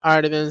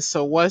Alright then,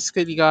 so what's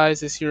good, you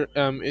guys? It's your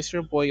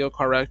boy Yo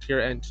Correct here,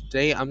 and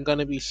today I'm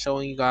gonna be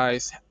showing you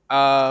guys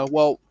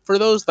well, for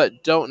those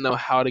that don't know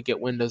how to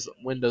get Windows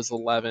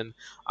 11,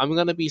 I'm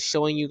gonna be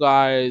showing you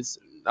guys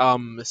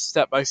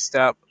step by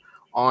step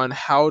on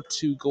how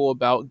to go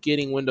about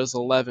getting Windows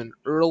 11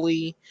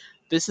 early.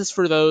 This is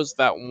for those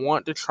that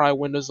want to try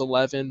Windows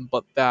 11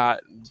 but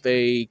that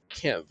they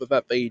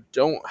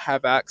don't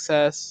have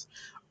access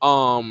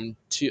to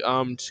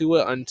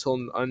it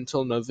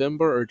until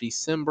November or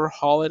December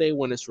holiday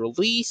when it's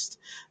released.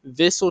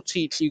 This will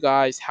teach you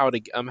guys how to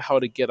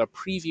get a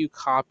preview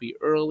copy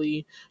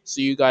early,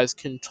 so you guys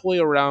can toy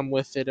around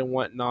with it and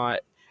whatnot,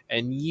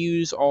 and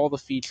use all the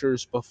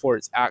features before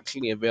it's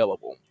actually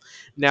available.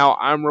 Now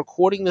I'm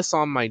recording this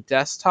on my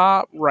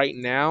desktop right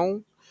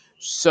now.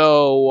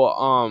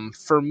 So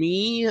for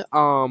me,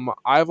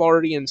 I've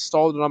already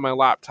installed it on my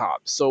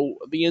laptop. So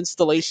the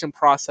installation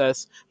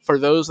process, for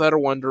those that are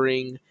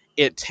wondering,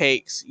 it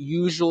takes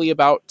usually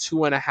about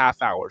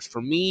 2.5 hours.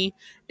 For me,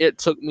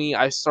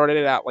 I started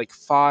it at like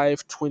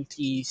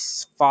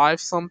 5:25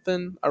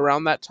 something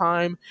around that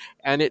time,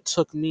 and it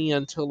took me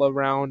until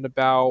around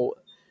about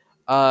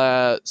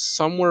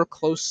somewhere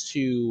close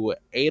to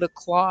 8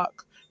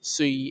 o'clock.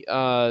 So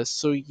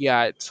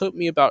yeah, it took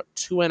me about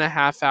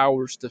 2.5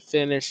 hours to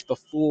finish the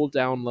full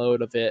download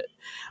of it.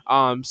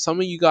 Some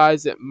of you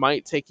guys, it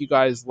might take you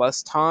guys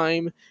less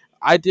time.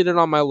 I did it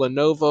on my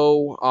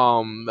Lenovo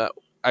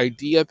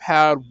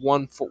IdeaPad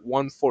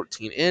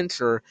 114 inch,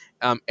 or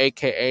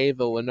AKA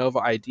the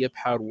Lenovo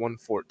IdeaPad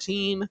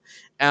 114,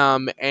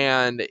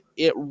 and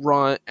it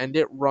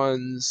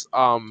runs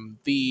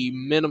the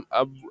minimum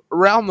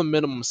around the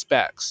minimum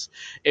specs.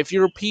 If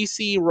your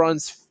PC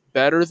runs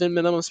better than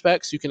minimum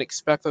specs, you can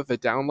expect that the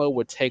download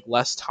would take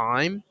less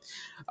time.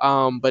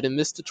 But in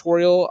this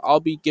tutorial, I'll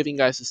be giving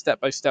guys a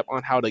step by step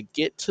on how to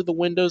get to the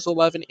Windows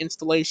 11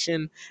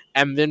 installation,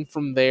 and then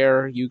from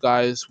there, you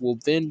guys will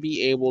then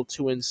be able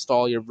to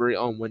install your very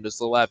own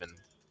Windows 11.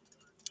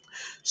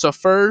 So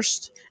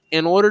first,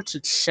 in order to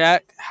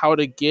check how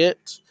to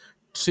get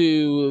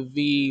to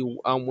the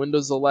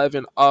Windows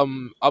 11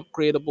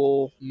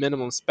 upgradable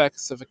minimum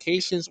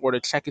specifications, or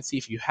to check and see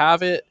if you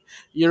have it,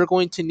 you're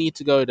going to need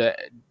to go to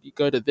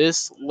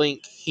this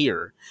link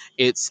here.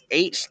 It's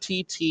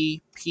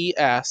https://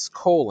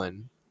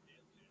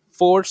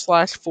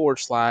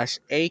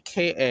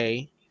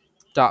 aka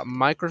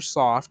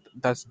 .microsoft,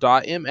 that's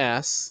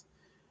 .ms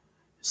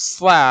 /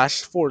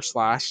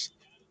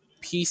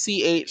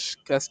 PCH,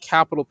 that's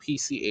capital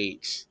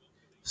PCH,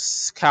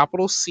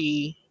 capital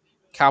C,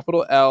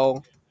 capital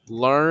L,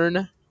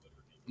 learn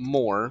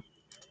more,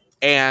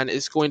 and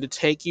it's going to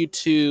take you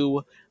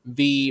to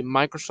the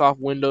Microsoft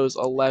Windows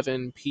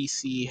 11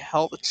 PC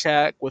health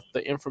check with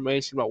the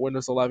information about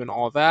Windows 11,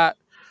 all that.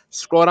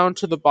 Scroll down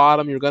to the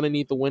bottom, you're going to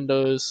need the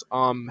Windows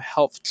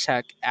health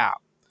check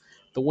app.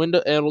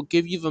 It'll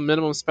give you the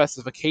minimum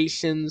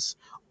specifications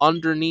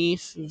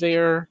underneath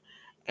there,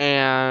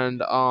 and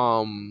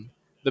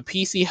the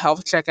PC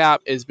Health Check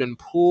app has been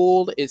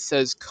pulled. It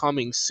says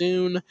coming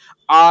soon.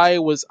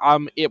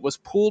 It was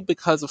pulled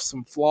because of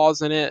some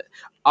flaws in it.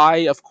 I,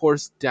 of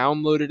course,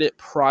 downloaded it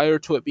prior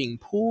to it being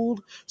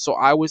pulled, so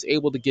I was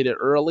able to get it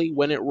early.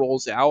 When it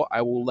rolls out,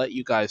 I will let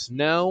you guys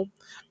know.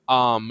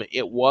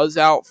 It was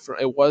out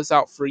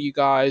for you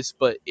guys,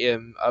 but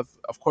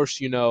of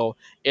course,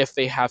 if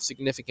they have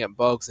significant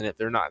bugs in it,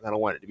 they're not going to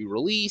want it to be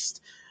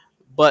released.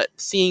 But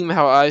seeing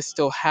how I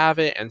still have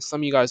it, and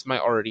some of you guys might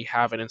already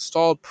have it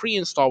installed,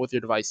 pre-installed with your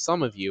device,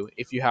 some of you,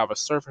 if you have a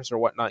Surface or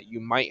whatnot, you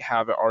might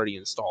have it already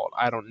installed.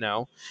 I don't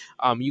know.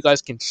 You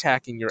guys can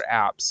check in your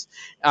apps.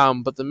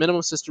 But the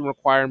minimum system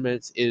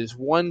requirements is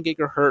 1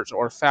 gigahertz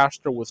or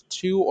faster with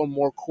 2 or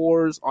more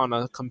cores on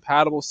a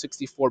compatible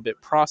 64-bit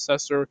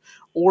processor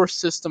or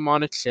system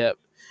on a chip.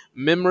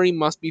 Memory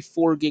must be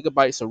 4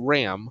 gigabytes of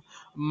RAM.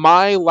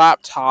 My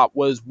laptop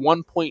was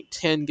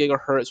 1.10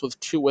 gigahertz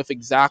with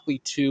exactly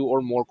 2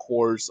 or more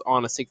cores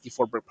on a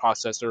 64-bit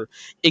processor,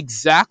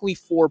 exactly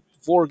 4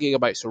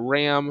 gigabytes of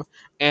RAM,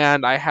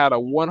 and I had a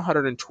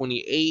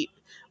 128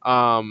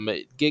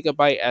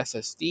 gigabyte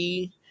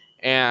SSD,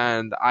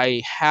 and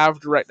I have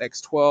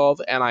DirectX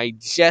 12, and I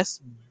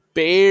just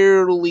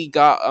barely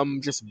got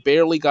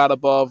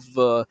above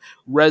the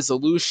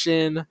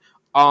resolution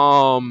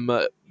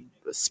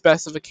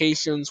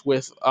specifications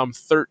with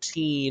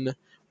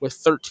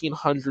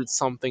 1300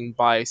 something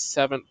by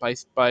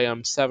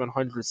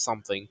 700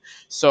 something.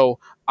 So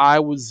I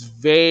was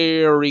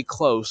very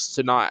close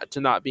to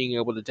not being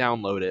able to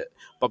download it.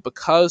 But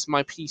because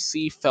my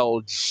PC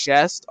fell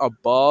just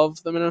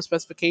above the minimum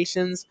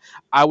specifications,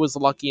 I was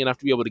lucky enough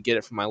to be able to get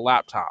it from my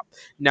laptop.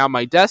 Now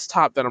my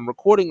desktop that I'm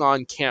recording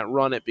on can't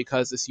run it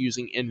because it's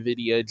using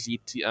NVIDIA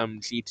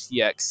GTX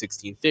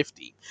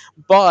 1650.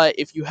 But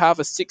if you have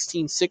a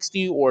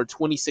 1660 or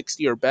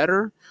 2060 or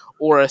better,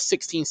 or a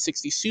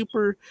 1660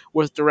 Super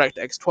with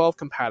DirectX 12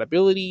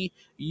 compatibility,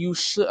 you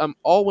should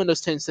all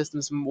Windows 10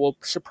 systems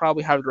should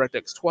probably have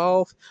DirectX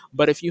 12.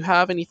 But if you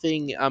have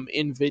anything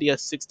NVIDIA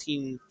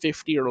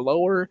 1650 or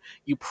lower,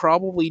 you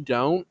probably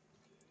don't.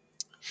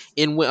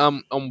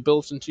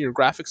 built into your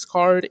graphics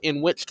card,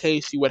 in which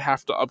case you would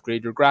have to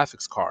upgrade your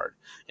graphics card.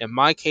 In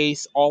my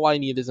case, all I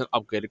need is an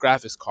upgraded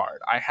graphics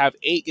card. I have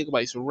 8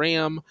 gigabytes of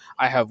RAM,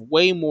 I have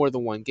way more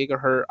than 1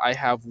 gigahertz, I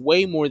have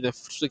way more than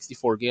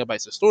 64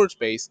 gigabytes of storage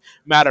space.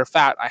 Matter of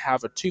fact, I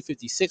have a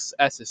 256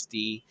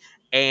 SSD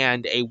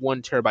and a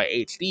 1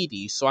 terabyte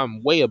HDD, so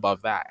I'm way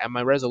above that. And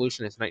my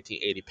resolution is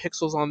 1980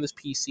 pixels on this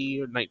PC,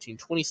 or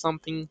 1920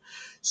 something.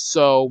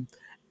 So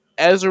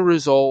as a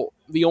result,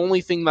 the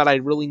only thing that I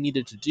really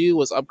needed to do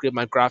was upgrade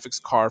my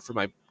graphics card for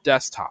my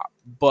desktop,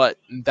 but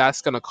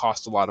that's going to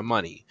cost a lot of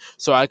money.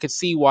 So I could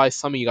see why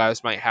some of you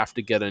guys might have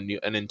to get an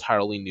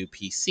entirely new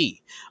PC.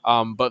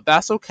 But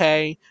that's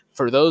okay.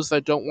 For those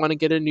that don't want to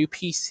get a new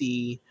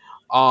PC,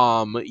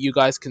 you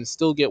guys can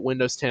still get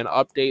Windows 10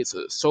 updates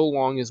so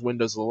long as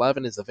Windows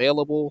 11 is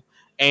available.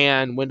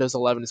 And Windows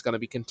 11 is going to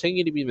be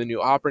continue to be the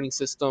new operating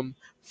system.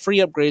 Free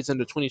upgrades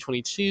into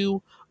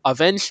 2022.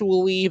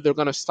 Eventually, they're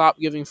going to stop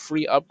giving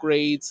free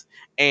upgrades,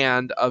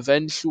 and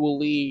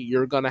eventually,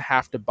 you're going to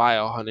have to buy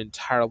an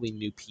entirely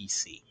new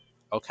PC.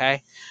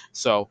 Okay,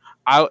 so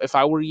if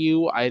I were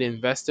you, I'd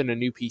invest in a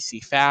new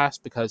PC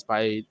fast because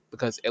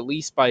at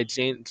least by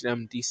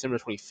December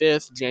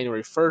 25th,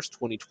 January 1st,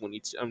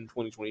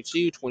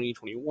 2022,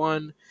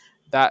 2021,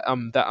 not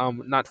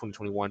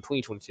 2021,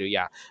 2022,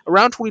 yeah,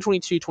 around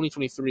 2022,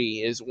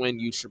 2023 is when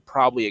you should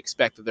probably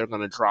expect that they're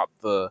going to drop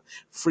the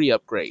free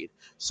upgrade.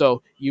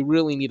 So you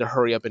really need to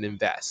hurry up and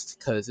invest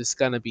because it's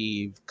going to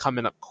be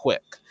coming up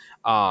quick.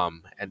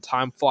 And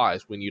time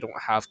flies when you don't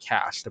have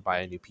cash to buy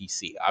a new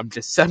PC. I'm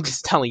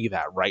just telling you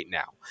that right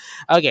now.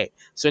 Okay,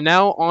 so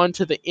now on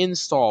to the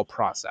install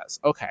process.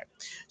 Okay,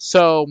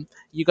 so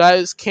you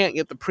guys can't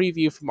get the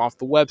preview from off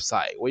the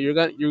website. Well,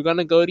 you're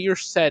gonna go to your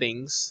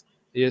settings.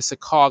 It's a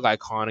cog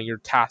icon on your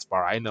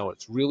taskbar. I know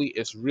it's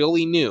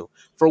really new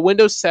for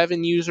Windows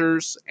 7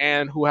 users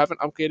and who haven't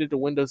upgraded to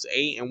Windows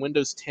 8 and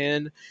Windows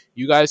 10.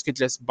 You guys could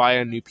just buy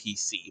a new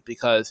PC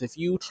because if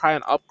you try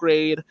and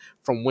upgrade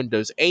from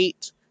Windows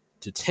 8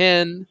 to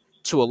 10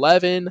 to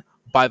 11,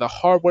 buy the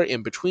hardware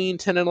in between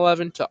 10 and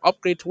 11 to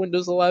upgrade to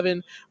Windows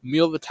 11,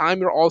 the time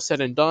you're all said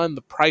and done,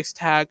 the price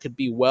tag could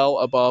be well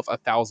above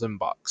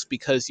 $1,000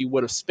 because you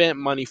would have spent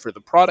money for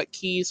the product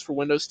keys for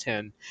Windows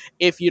 10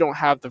 if you don't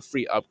have the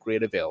free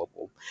upgrade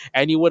available,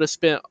 and you would have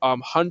spent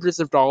hundreds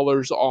of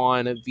dollars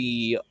on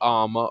the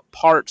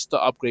parts to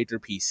upgrade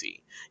your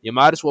PC. You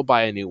might as well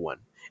buy a new one.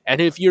 And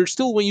if you're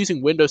still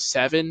using Windows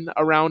 7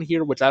 around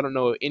here, which I don't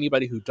know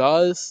anybody who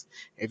does,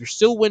 if you're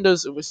still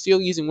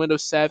using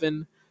Windows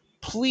 7,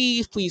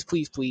 please, please,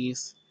 please,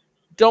 please,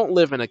 don't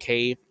live in a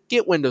cave.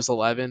 Get Windows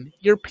 11.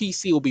 Your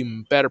PC will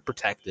be better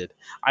protected.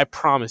 I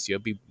promise you,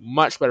 it'll be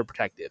much better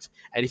protected.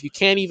 And if you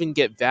can't even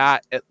get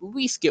that, at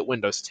least get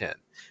Windows 10.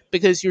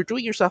 Because you're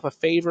doing yourself a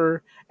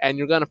favor and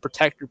you're going to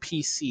protect your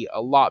PC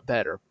a lot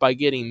better by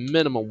getting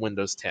minimum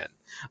Windows 10.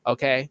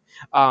 Okay?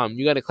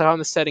 You got to click on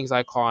the settings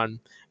icon.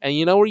 And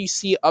you know where you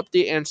see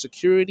update and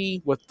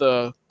security with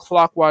the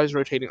clockwise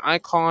rotating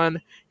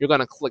icon? You're going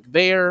to click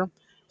there.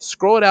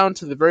 Scroll down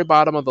to the very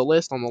bottom of the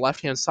list on the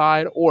left-hand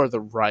side or the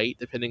right,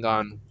 depending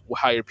on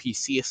how your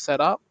PC is set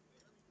up.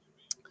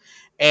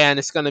 And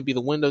it's going to be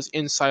the Windows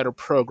Insider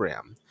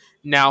program.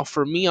 Now,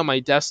 for me on my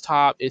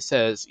desktop, it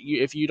says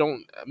if you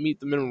don't meet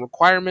the minimum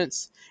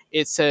requirements,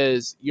 it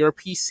says your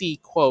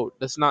PC, quote,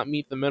 does not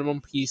meet the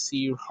minimum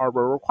PC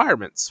hardware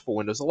requirements for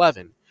Windows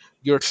 11.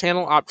 Your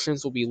channel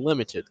options will be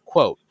limited,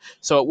 quote.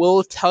 So it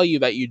will tell you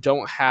that you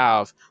don't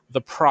have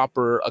the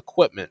proper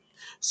equipment.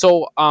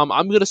 So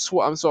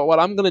So what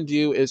I'm gonna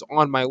do is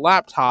on my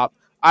laptop,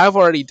 I've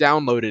already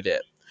downloaded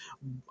it.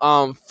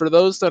 For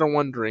those that are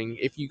wondering,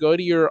 if you go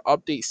to your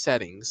update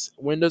settings,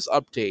 Windows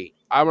Update,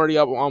 I'm already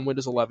up on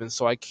Windows 11,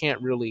 so I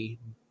can't really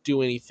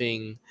do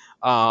anything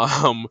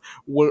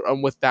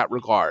with that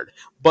regard.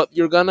 But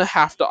you're gonna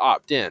have to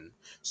opt in.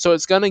 So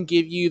it's gonna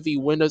give you the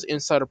Windows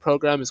Insider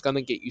program. Is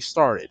gonna get you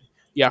started.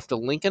 You have to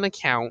link an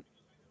account,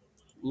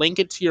 link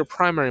it to your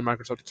primary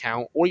Microsoft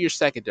account or your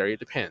secondary. It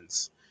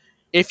depends.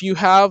 If you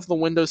have the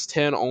Windows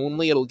 10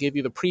 only, it'll give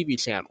you the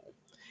preview channel.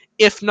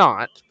 If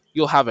not,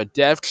 you'll have a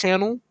dev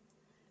channel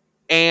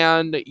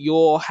and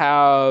you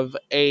have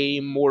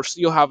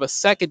a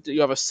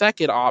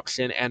second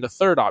option and a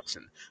third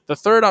option. The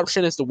third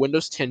option is the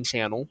Windows 10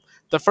 channel.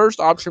 The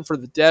first option for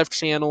the dev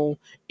channel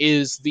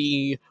is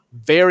the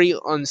very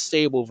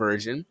unstable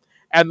version,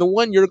 and the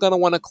one you're going to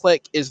want to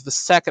click is the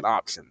second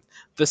option.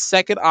 The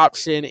second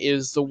option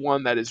is the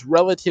one that is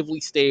relatively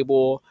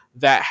stable,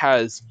 that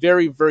has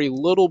very, very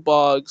little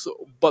bugs,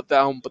 but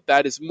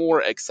that is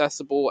more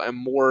accessible and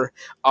more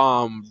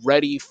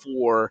ready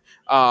for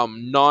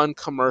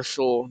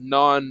non-commercial,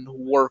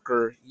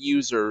 non-worker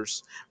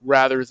users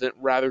rather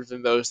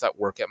than those that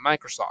work at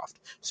Microsoft.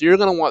 So you're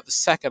going to want the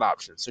second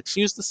option. So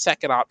choose the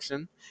second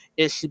option.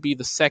 It should be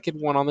the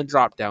second one on the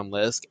drop-down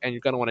list, and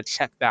you're going to want to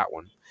check that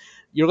one.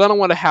 you're going to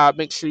want to have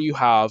make sure you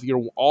have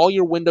your all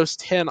your Windows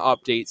 10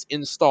 updates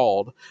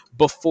installed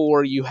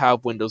before you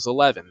have Windows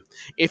 11.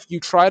 If you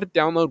try to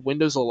download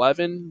Windows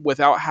 11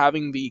 without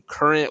having the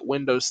current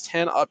Windows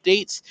 10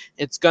 updates,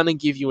 it's going to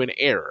give you an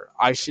error.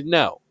 I should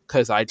know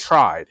because I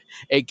tried.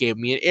 It gave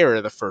me an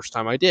error the first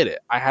time I did it.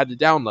 I had to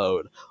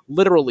download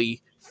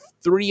literally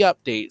 3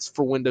 updates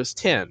for Windows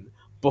 10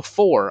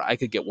 before I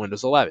could get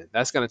Windows 11.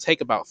 That's going to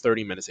take about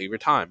 30 minutes of your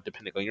time,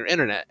 depending on your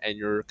internet and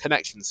your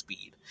connection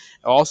speed.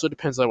 It also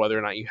depends on whether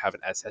or not you have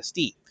an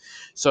SSD.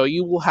 So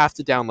you will have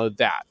to download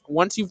that.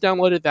 Once you've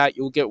downloaded that,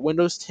 you'll get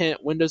Windows 10,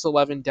 Windows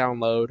 11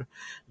 download.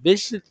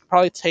 This should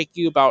probably take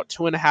you about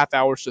 2.5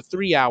 hours to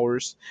 3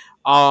 hours.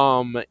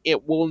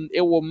 It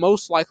will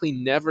most likely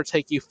never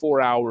take you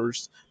 4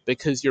 hours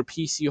because your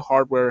PC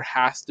hardware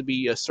has to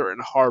be a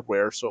certain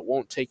hardware, so it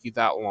won't take you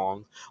that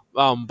long.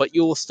 But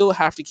you'll still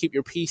have to keep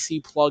your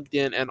PC plugged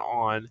in and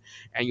on,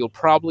 and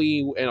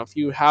if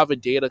you have a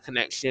data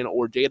connection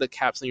or data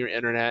caps on your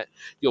internet,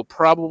 you'll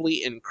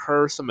probably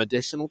incur some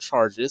additional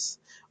charges.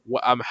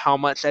 How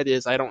much that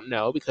is, I don't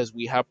know because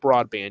we have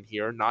broadband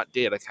here, not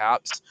data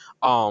caps.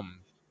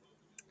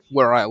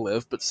 Where I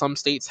live, but some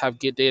states have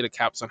get data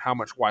caps on how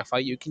much Wi-Fi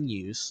you can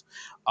use.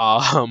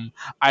 Um,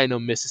 I know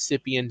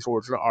Mississippi and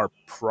Georgia are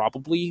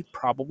probably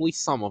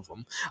some of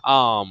them.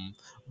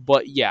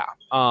 But yeah,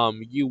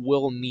 you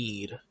will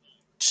need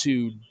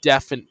to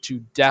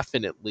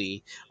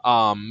definitely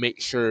make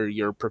sure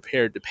you're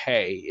prepared to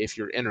pay if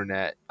your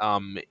internet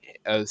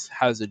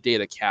has a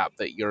data cap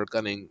that you're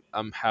gonna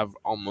have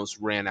almost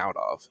ran out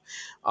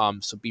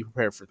of. So be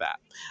prepared for that.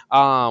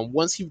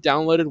 Once you've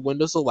downloaded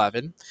Windows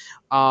 11,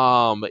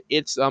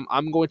 it's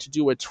I'm going to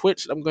do a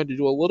Twitch. I'm going to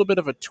do a little bit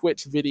of a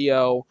Twitch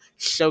video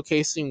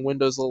showcasing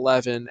Windows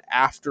 11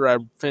 after I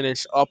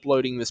finish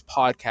uploading this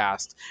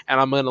podcast, and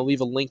I'm going to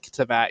leave a link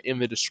to that in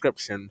the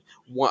description.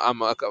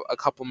 A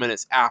couple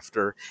minutes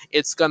after,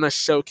 it's going to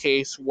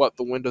showcase what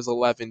the Windows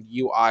 11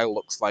 UI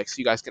looks like, so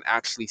you guys can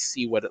actually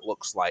see what it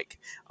looks like,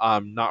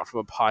 not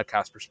from a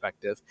podcast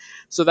perspective.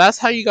 So that's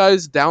how you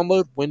guys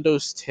download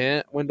Windows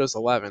 10, Windows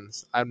 11.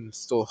 I'm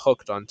still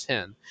hooked on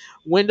 10.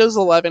 Windows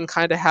 11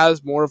 kind of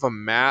has more of a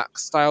Mac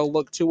style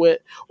look to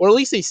it, or at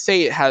least they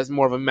say it has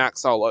more of a Mac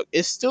style look.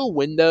 It's still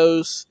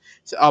Windows.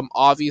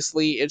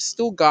 Obviously, it's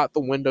still got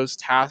the Windows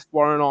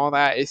taskbar and all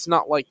that. It's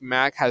not like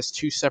Mac has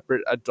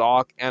a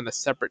dock and a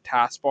separate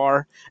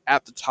taskbar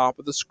at the top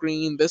of the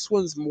screen. This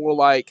one's more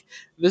like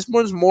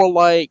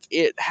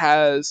it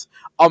has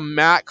a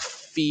Mac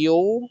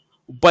feel,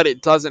 but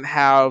it doesn't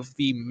have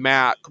the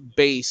Mac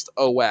based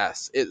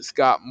OS. It's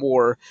got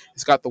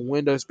the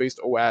Windows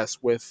based OS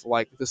with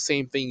like the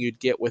same thing you'd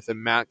get with a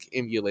Mac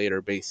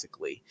emulator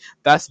basically.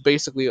 That's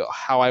basically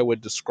how I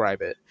would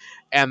describe it.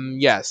 And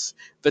yes,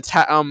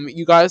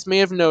 you guys may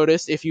have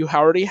noticed if you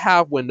already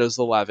have Windows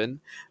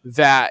 11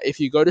 that if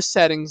you go to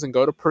settings and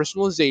go to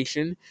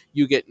personalization,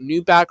 you get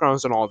new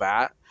backgrounds and all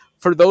that.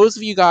 For those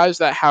of you guys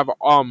that have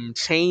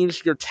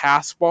changed your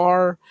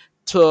taskbar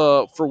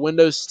to for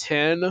Windows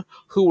 10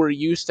 who were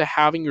used to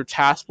having your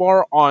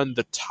taskbar on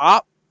the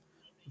top,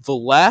 the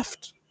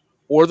left,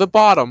 or the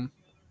bottom,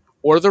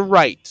 or the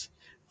right.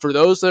 For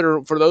those that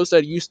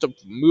are used to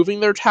moving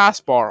their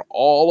taskbar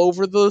all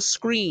over the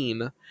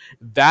screen,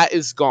 that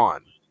is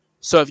gone.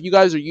 So if you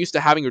guys are used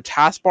to having your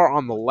taskbar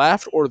on the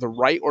left or the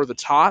right or the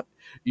top,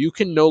 you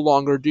can no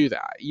longer do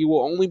that. You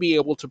will only be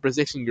able to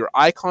position your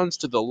icons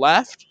to the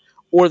left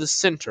or the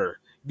center.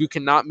 You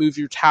cannot move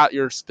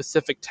your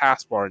specific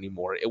taskbar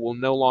anymore. It will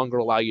no longer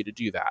allow you to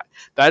do that.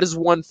 That is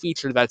one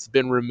feature that's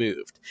been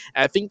removed.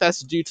 And I think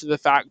that's due to the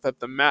fact that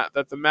the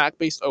Mac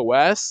based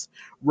OS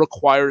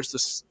requires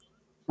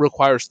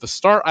the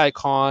start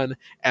icon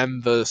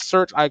and the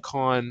search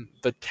icon,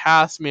 the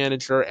task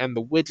manager, and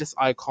the widgets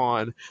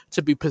icon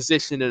to be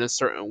positioned in a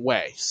certain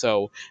way.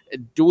 So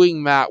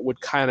doing that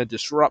would kind of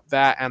disrupt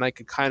that, and I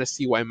could kind of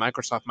see why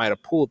Microsoft might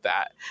have pulled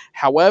that.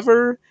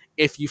 However,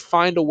 if you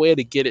find a way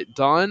to get it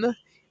done,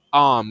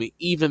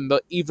 even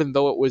though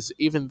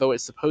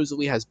it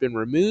supposedly has been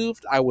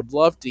removed, I would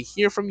love to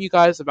hear from you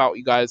guys about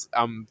you guys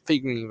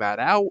figuring that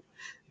out.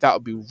 That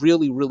would be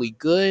really, really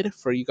good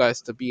for you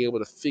guys to be able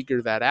to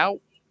figure that out.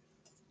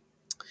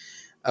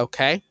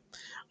 Okay.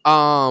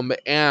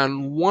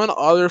 And one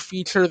other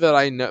feature that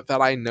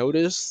I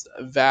noticed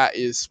that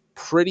is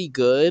pretty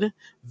good,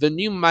 the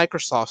new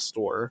Microsoft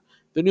Store.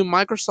 The new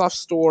Microsoft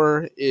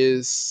Store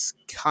is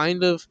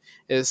kind of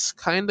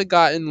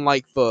gotten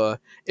like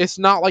it's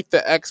not like the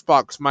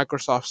Xbox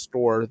Microsoft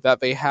Store that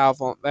they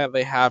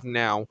have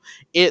now.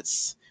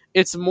 It's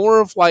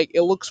more of like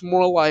it looks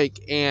more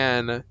like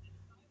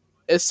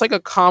it's like a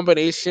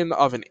combination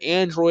of an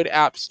Android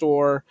app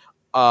store,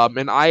 an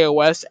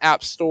iOS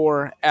app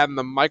store, and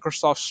the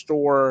Microsoft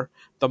Store,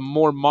 the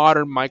more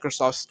modern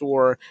Microsoft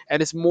Store,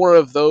 and it's more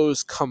of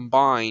those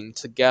combined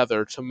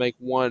together to make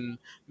one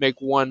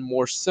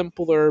more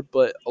simpler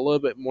but a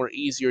little bit more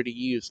easier to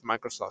use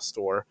Microsoft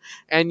Store.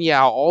 And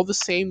yeah, all the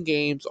same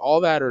games,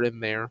 all that are in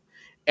there.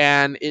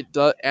 And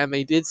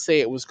they did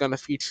say it was going to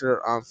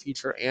feature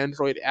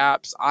Android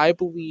apps. I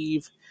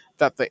believe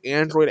that the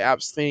Android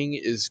apps thing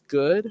is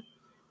good,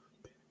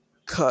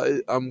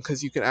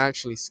 cause you can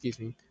actually, excuse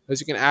me,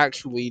 because you can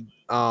actually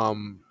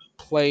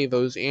play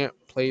those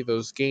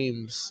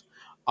games,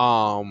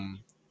 um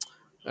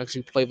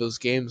actually play those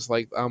games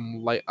like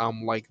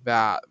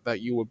that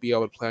you would be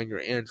able to play on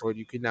your Android.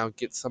 You can now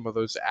get some of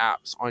those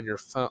apps on your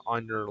phone,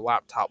 on your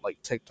laptop,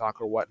 like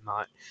TikTok or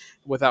whatnot,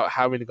 without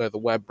having to go to the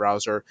web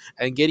browser.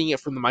 And getting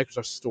it from the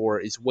Microsoft Store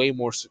is way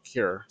more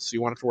secure, so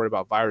you won't have to worry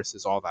about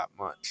viruses all that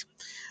much.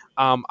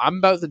 I'm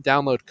about to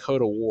download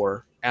Code of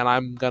War, and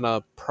I'm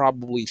gonna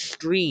probably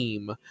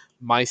stream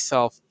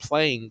myself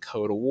playing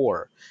Code of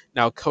War.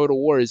 Now, Code of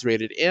War is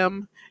rated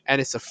M,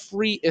 and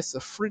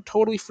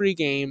totally free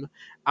game.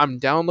 I'm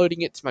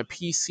downloading it to my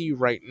PC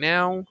right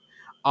now,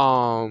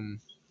 um,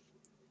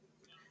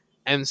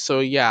 and so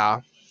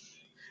yeah.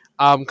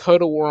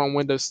 Code of War on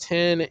Windows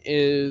 10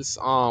 is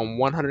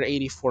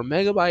 184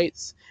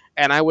 megabytes,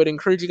 and I would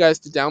encourage you guys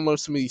to download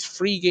some of these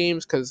free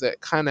games because that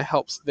kind of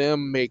helps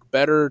them make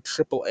better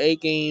AAA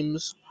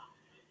games.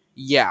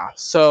 Yeah,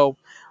 so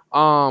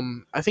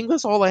I think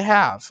that's all I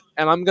have,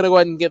 and I'm gonna go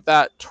ahead and get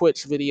that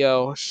Twitch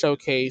video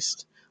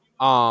showcased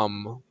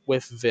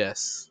with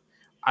this.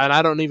 And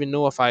I don't even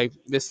know if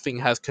this thing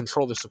has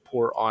controller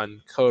support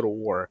on Code of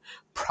War.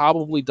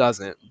 Probably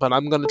doesn't, but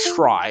I'm gonna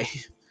try.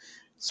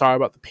 Sorry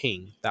about the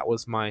ping. That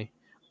was my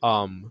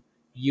um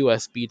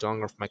USB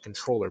dongle for my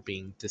controller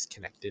being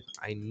disconnected.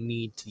 I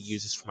need to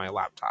use this for my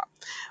laptop.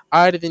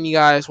 Alright then, you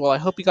guys. Well, I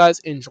hope you guys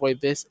enjoyed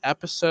this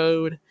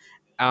episode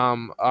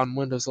on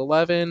Windows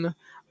 11.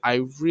 I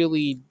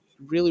really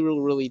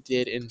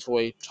did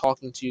enjoy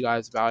talking to you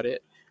guys about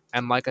it.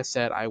 And like I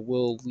said, I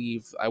will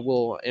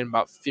in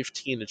about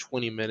 15 to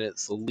 20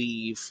 minutes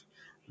leave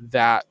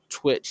that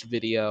Twitch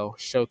video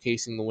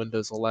showcasing the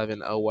Windows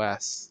 11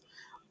 OS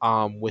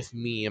with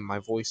me and my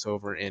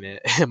voiceover in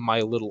it, and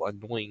my little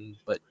annoying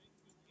but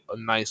a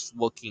nice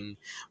looking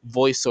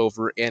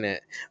voiceover in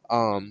it,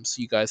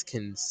 so you guys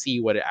can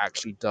see what it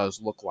actually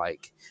does look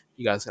like.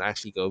 You guys can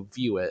actually go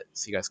view it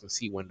so you guys can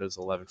see Windows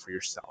 11 for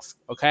yourself.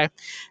 Okay,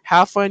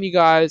 have fun, you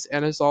guys,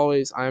 and as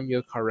always, I am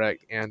Yo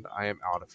Correct, and I am out of here.